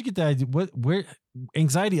idea. Where'd you get the idea? Where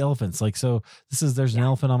anxiety elephants? Like, so there's an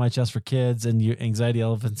elephant on my chest for kids, and your anxiety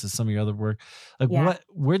elephants is some of your other work. Like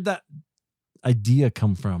where'd that idea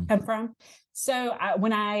come from? So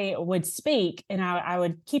when I would speak, and I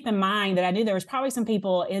would keep in mind that I knew there was probably some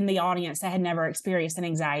people in the audience that had never experienced an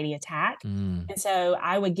anxiety attack. And so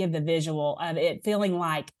I would give the visual of it feeling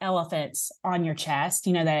like elephants on your chest,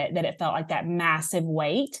 that it felt like that massive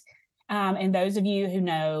weight. And those of you who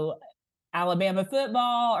know Alabama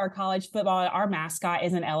football or college football, our mascot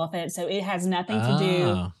is an elephant. So it has nothing to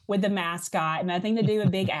do with the mascot, nothing to do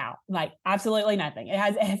with Big Al, like absolutely nothing. It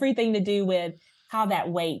has everything to do with how that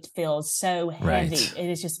weight feels so heavy. Right. It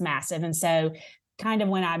is just massive. And so kind of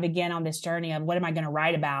when I began on this journey of what am I going to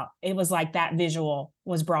write about, it was like that visual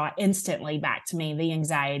was brought instantly back to me, the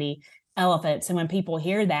anxiety elephants. And when people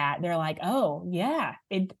hear that, they're like, oh yeah,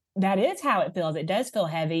 that is how it feels. It does feel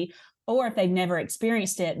heavy. Or if they've never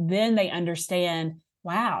experienced it, then they understand,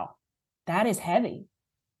 wow, that is heavy.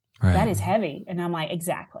 Right. That is heavy. And I'm like,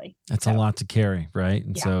 exactly. That's a lot to carry. Right.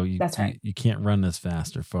 And so that's right. You can't run as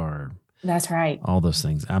fast or far. That's right. All those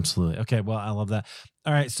things. Absolutely. Okay. Well, I love that.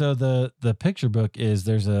 All right. So the picture book is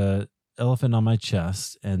there's a elephant on my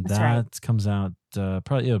chest, and that comes out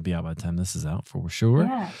probably it'll be out by the time this is out for sure.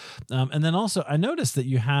 Yeah. And then also I noticed that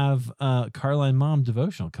you have Carline Mom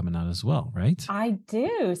Devotional coming out as well, right? I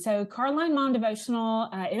do. So Carline Mom Devotional,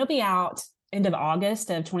 it'll be out end of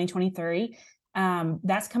August of 2023.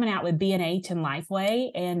 That's coming out with B&H and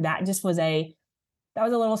Lifeway. And that just was a that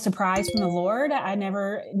was a little surprise from the Lord. I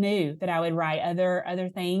never knew that I would write other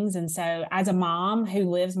things. And so as a mom who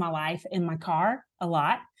lives my life in my car a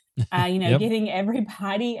lot, Yep. getting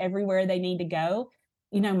everybody everywhere they need to go,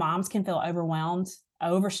 moms can feel overwhelmed,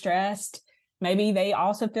 overstressed. Maybe they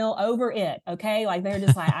also feel over it. Okay. Like they're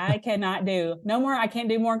just like, I cannot do no more. I can't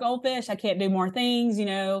do more goldfish. I can't do more things,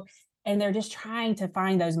 and they're just trying to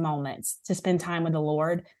find those moments to spend time with the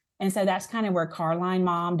Lord. And so that's kind of where Carline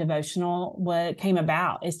Mom Devotional came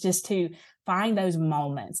about. It's just to find those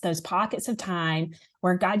moments, those pockets of time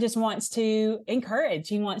where God just wants to encourage.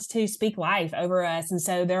 He wants to speak life over us. And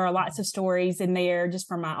so there are lots of stories in there just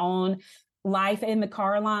from my own life in the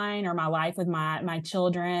car line or my life with my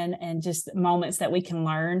children, and just moments that we can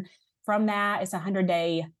learn from that. It's a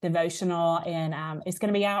 100-day devotional, and it's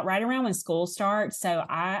going to be out right around when school starts. So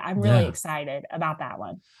I'm really excited about that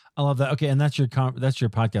one. I love that. Okay. And that's your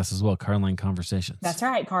podcast as well, Carline Conversations. That's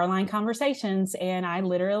right. Carline Conversations. And I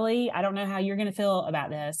don't know how you're going to feel about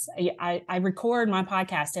this. I record my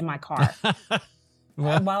podcast in my car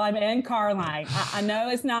while I'm in Carline. I know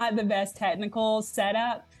it's not the best technical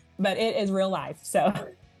setup, but it is real life. So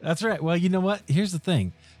that's right. Well, you know what? Here's the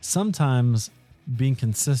thing. Sometimes being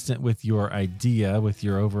consistent with your idea, with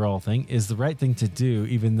your overall thing, is the right thing to do,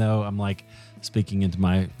 even though I'm like speaking into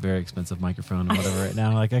my very expensive microphone or whatever right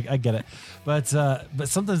now. Like I get it. But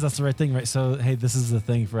sometimes that's the right thing, right? So, hey, this is the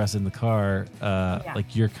thing for us in the car.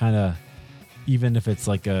 Like you're kind of, even if it's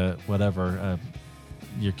like you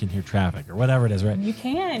can hear traffic or whatever it is, right? You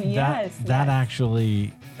can, yes. That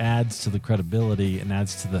actually adds to the credibility and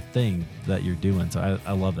adds to the thing that you're doing. So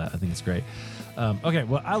I love that. I think it's great. Okay,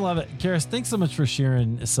 well, I love it. Caris, thanks so much for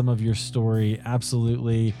sharing some of your story.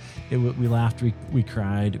 Absolutely. We laughed, we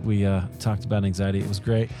cried, we talked about anxiety. It was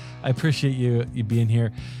great. I appreciate you being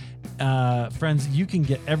here. Friends, you can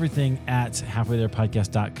get everything at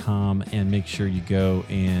halfwaytherepodcast.com, and make sure you go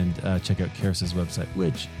and check out Caris's website,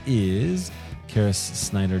 which is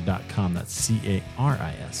CarisSnider.com. That's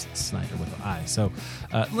Caris Snider with an I. So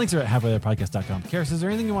links are at halfwaytherepodcast.com. Caris, is there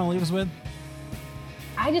anything you want to leave us with?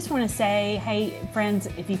 I just want to say, hey, friends,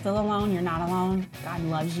 if you feel alone, you're not alone. God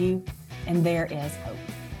loves you, and there is hope.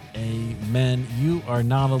 Amen. You are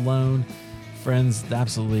not alone. Friends,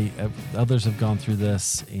 absolutely. Others have gone through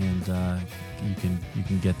this, and you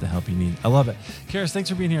can get the help you need. I love it. Caris, thanks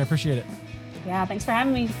for being here. I appreciate it. Yeah, thanks for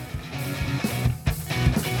having me.